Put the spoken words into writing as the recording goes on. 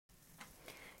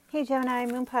Hey Gemini,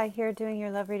 Moonpie here doing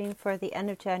your love reading for the end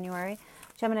of January.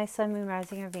 Gemini, Sun, Moon,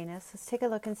 Rising, or Venus. Let's take a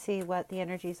look and see what the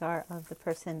energies are of the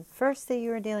person first that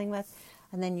you are dealing with,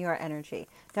 and then your energy.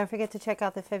 Don't forget to check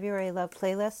out the February love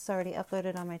playlist. It's already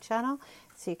uploaded on my channel,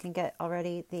 so you can get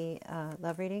already the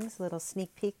love readings, a little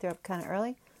sneak peek. They're up kind of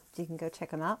early, so you can go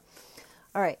check them out.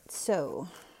 All right, so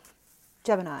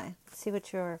Gemini, see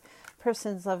what your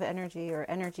person's love energy or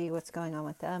energy, what's going on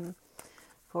with them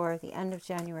for the end of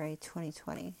January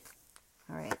 2020.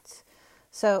 All right.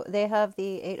 So they have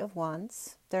the Eight of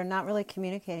Wands. They're not really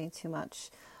communicating too much.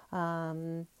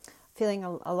 Feeling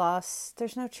a loss.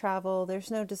 There's no travel. There's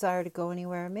no desire to go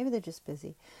anywhere. Maybe they're just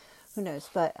busy. Who knows?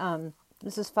 But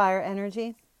this is fire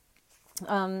energy.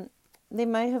 They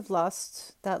might have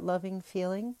lost that loving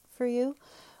feeling for you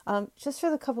just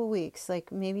for the couple weeks.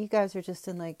 Like maybe you guys are just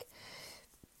in like,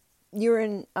 you're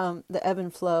in the ebb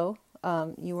and flow.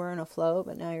 You were in a flow,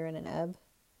 but now you're in an ebb.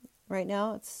 Right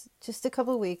now, it's just a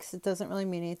couple of weeks. It doesn't really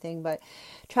mean anything, but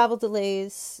travel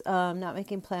delays, not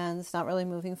making plans, not really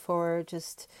moving forward,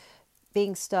 just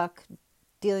being stuck,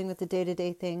 dealing with the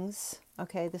day-to-day things.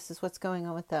 Okay, this is what's going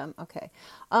on with them. Okay.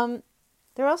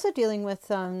 They're also dealing with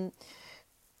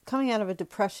coming out of a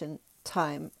depression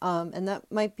time, and that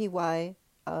might be why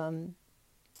I'm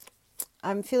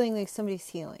feeling like somebody's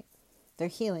healing. They're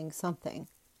healing something.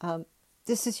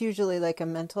 This is usually like a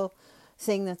mental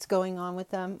thing that's going on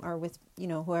with them, or with, you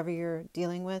know, whoever you're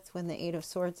dealing with when the Eight of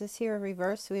Swords is here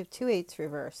reversed. So we have two eights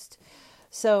reversed.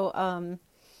 So,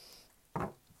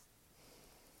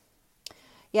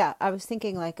 yeah, I was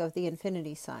thinking like of the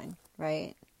infinity sign,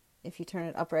 right? If you turn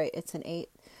it upright, it's an 8.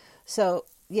 So,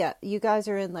 yeah, you guys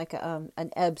are in like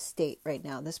an ebb state right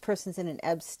now. This person's in an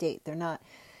ebb state.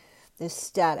 They're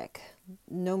static,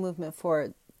 no movement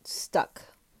forward, stuck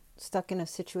in a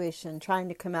situation, trying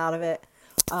to come out of it,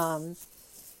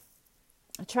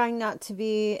 trying not to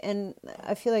be, and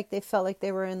I feel like they felt like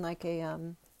they were in like a,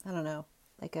 I don't know,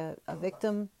 like a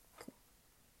victim.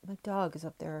 My dog is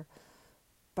up there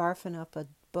barfing up a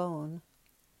bone.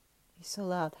 He's so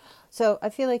loud. So I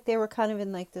feel like they were kind of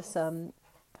in like this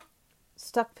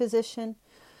stuck position,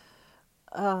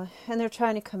 and they're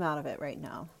trying to come out of it right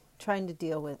now, trying to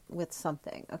deal with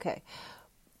something. Okay.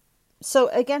 So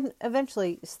again,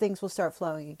 eventually things will start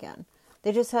flowing again.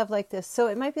 They just have like this. So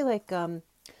it might be like,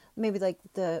 maybe like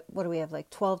what do we have? Like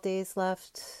 12 days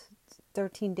left,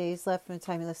 13 days left from the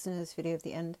time you listen to this video at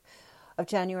the end of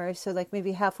January. So like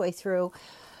maybe halfway through,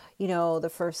 you know, the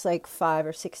first like 5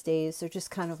 or 6 days, they're just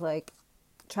kind of like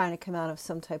trying to come out of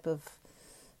some type of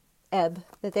ebb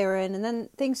that they were in. And then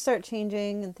things start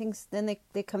changing and then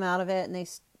they come out of it and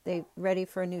they ready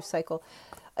for a new cycle.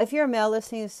 If you're a male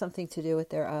listening, it's something to do with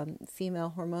their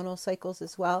female hormonal cycles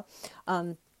as well.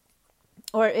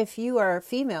 Or if you are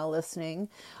female listening,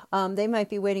 they might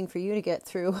be waiting for you to get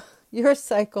through your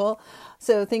cycle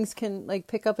so things can like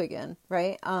pick up again,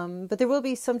 right? But there will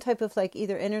be some type of like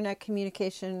either internet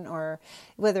communication, or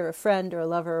whether a friend or a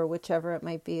lover or whichever it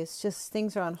might be. It's just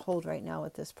things are on hold right now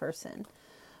with this person.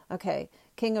 Okay,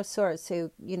 King of Swords.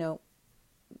 So, you know,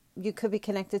 you could be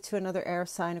connected to another air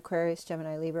sign, Aquarius,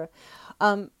 Gemini, Libra.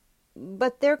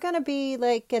 But they're going to be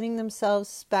like getting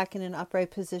themselves back in an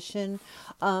upright position.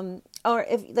 Or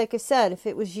if, like I said, if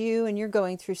it was you and you're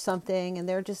going through something and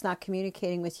they're just not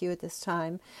communicating with you at this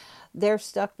time, they're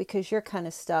stuck because you're kind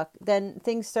of stuck, then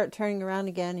things start turning around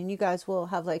again and you guys will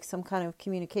have like some kind of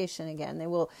communication again.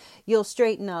 You'll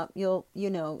straighten up. You'll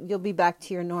be back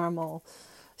to your normal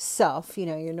self, you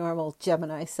know, your normal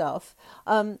Gemini self.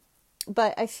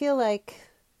 But I feel like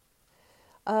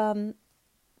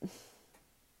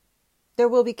there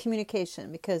will be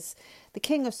communication, because the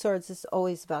King of Swords is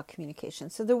always about communication.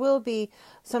 So there will be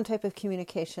some type of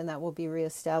communication that will be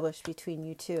reestablished between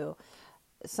you two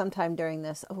sometime during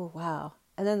this. Oh, wow.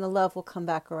 And then the love will come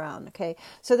back around, okay?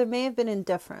 So there may have been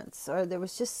indifference, or there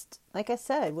was just, like I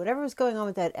said, whatever was going on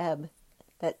with that ebb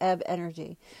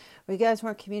energy, where you guys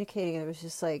weren't communicating. It was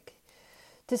just like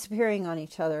disappearing on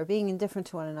each other, being indifferent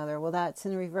to one another. Well, that's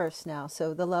in reverse now.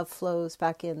 So the love flows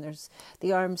back in.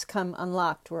 The arms come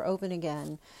unlocked. We're open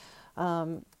again.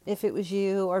 If it was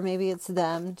you, or maybe it's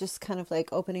them, just kind of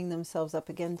like opening themselves up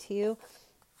again to you.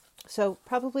 So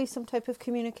probably some type of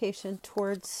communication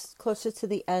towards closer to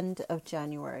the end of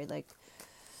January, like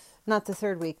not the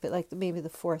 3rd week, but like maybe the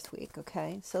 4th week.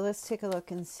 Okay. So let's take a look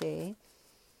and see.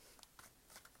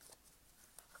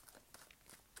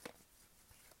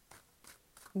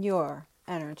 Your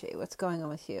energy, what's going on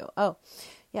with you? Oh,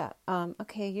 yeah.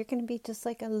 Okay, you're going to be just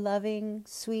like a loving,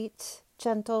 sweet,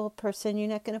 gentle person. You're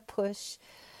not going to push.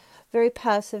 Very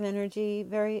passive energy,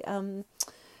 very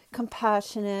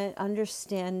compassionate,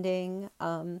 understanding,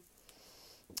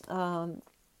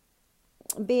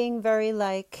 being very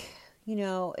like,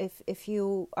 if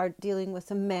you are dealing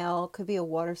with a male, could be a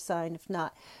water sign. If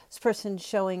not, this person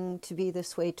showing to be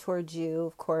this way towards you,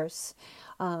 of course.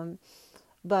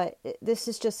 But this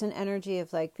is just an energy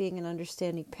of like being an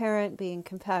understanding parent, being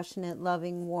compassionate,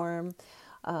 loving, warm,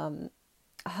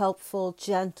 helpful,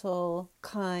 gentle,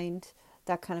 kind,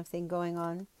 that kind of thing going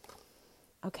on.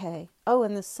 Okay. Oh,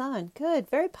 and the sun. Good.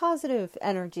 Very positive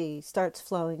energy starts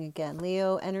flowing again.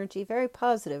 Leo energy, very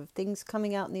positive. Things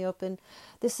coming out in the open.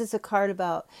 This is a card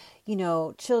about,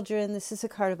 children. This is a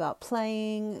card about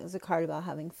playing. It's a card about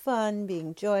having fun,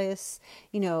 being joyous,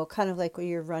 kind of like when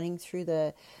you're running through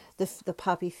the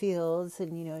poppy fields.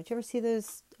 And, did you ever see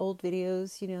those old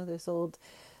videos, those old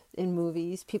in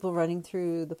movies, people running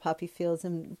through the poppy fields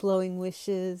and blowing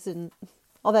wishes and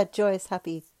all that joyous,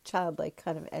 happy, childlike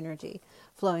kind of energy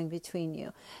flowing between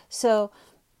you. So,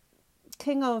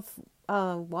 King of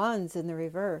Wands in the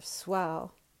reverse.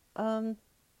 Wow.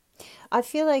 I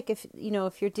feel like if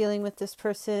you're dealing with this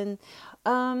person,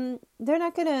 they're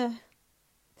not gonna.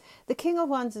 The King of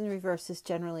Wands in the reverse is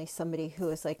generally somebody who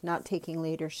is like not taking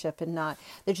leadership and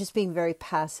they're just being very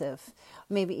passive,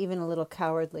 maybe even a little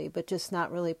cowardly, but just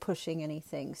not really pushing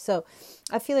anything. So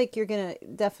I feel like you're going to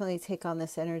definitely take on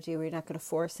this energy where you're not going to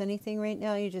force anything right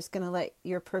now. You're just going to let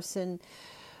your person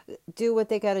do what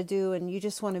they got to do, and you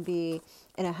just want to be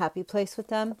in a happy place with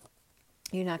them.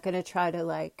 You're not going to try to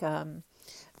like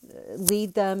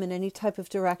lead them in any type of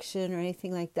direction or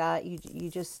anything like that. You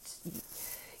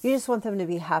just want them to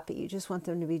be happy. You just want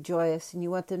them to be joyous, and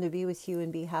you want them to be with you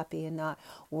and be happy and not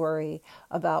worry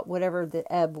about whatever the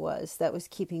ebb was that was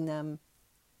keeping them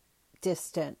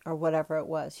distant or whatever it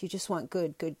was. You just want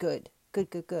good.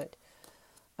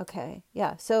 Okay.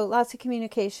 Yeah. So lots of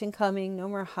communication coming, no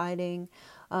more hiding.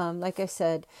 Like I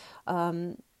said,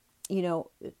 you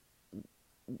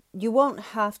won't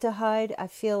have to hide. I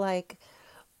feel like,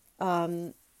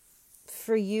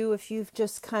 for you, if you've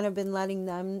just kind of been letting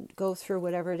them go through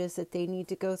whatever it is that they need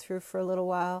to go through for a little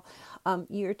while,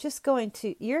 you're going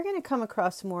to come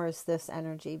across more as this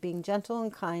energy, being gentle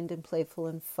and kind and playful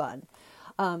and fun.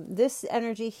 This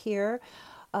energy here,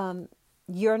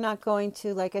 you're not going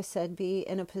to, like I said, be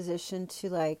in a position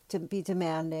to be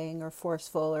demanding or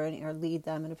forceful or lead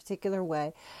them in a particular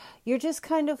way. You're just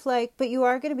kind of like, but you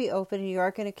are going to be open and you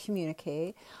are going to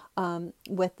communicate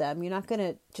with them. You're not going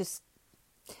to just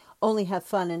only have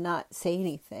fun and not say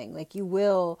anything. Like you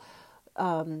will,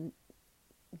 but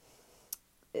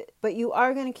you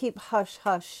are going to keep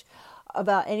hush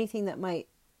about anything that might,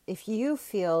 if you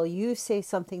feel you say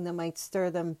something that might stir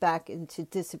them back into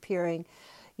disappearing,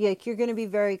 like you're going to be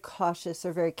very cautious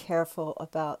or very careful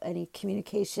about any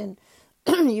communication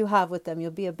you have with them. You'll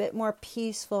be a bit more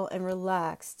peaceful and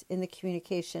relaxed in the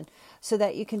communication so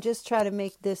that you can just try to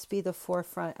make this be the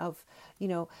forefront of,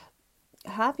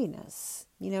 happiness,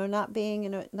 not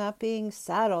being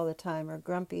sad all the time or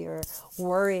grumpy or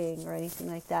worrying or anything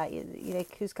like that.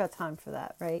 Like, who's got time for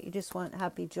that, right? You just want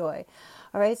happy joy.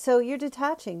 All right. So you're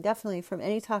detaching definitely from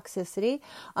any toxicity.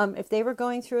 If they were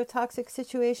going through a toxic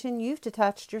situation, you've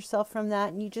detached yourself from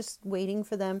that and you're just waiting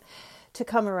for them to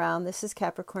come around. This is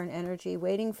Capricorn energy,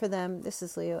 waiting for them. This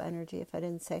is Leo energy, if I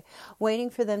didn't say, waiting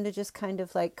for them to just kind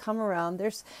of like come around.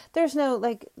 There's no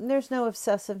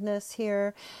obsessiveness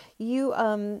here.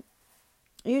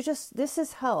 This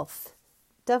is health.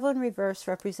 Devil in reverse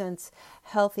represents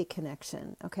healthy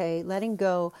connection. Okay. Letting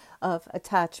go of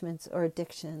attachments or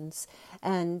addictions.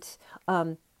 And,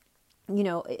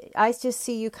 I just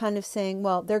see you kind of saying,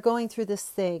 well, they're going through this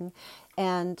thing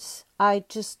and I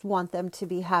just want them to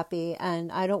be happy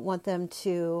and I don't want them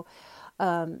to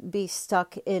be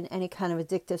stuck in any kind of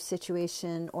addictive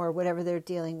situation or whatever they're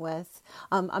dealing with.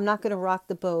 I'm not going to rock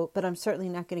the boat, but I'm certainly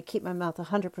not going to keep my mouth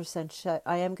 100% shut.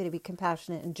 I am going to be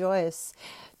compassionate and joyous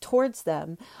towards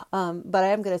them, but I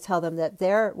am going to tell them that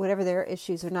whatever their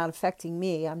issues are not affecting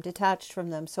me. I'm detached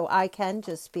from them, so I can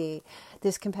just be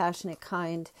this compassionate,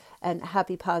 kind, and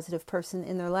happy, positive person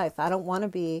in their life. I don't want to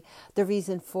be the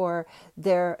reason for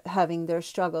their having their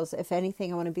struggles. If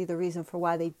anything, I want to be the reason for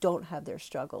why they don't have their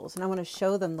struggles, and I want to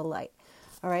show them the light.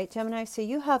 All right, Gemini, so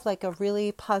you have like a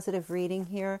really positive reading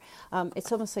here.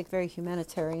 It's almost like very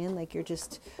humanitarian, like you're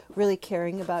just really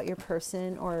caring about your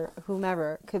person or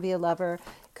whomever. Could be a lover,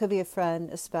 could be a friend,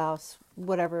 a spouse,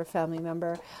 whatever, a family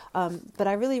member. But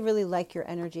I really, really like your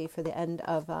energy for the end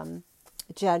of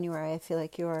January. I feel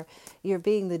like you're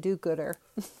being the do-gooder.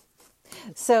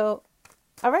 So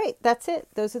All right, that's it.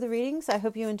 Those are the readings. I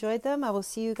hope you enjoyed them. I will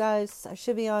see you guys. I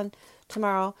should be on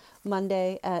tomorrow,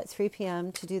 Monday at 3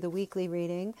 p.m. to do the weekly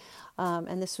reading.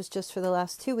 And this was just for the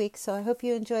last 2 weeks. So I hope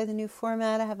you enjoy the new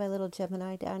format. I have my little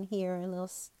Gemini down here and a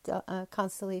little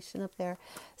constellation up there.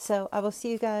 So I will see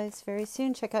you guys very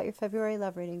soon. Check out your February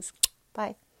love readings.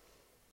 Bye.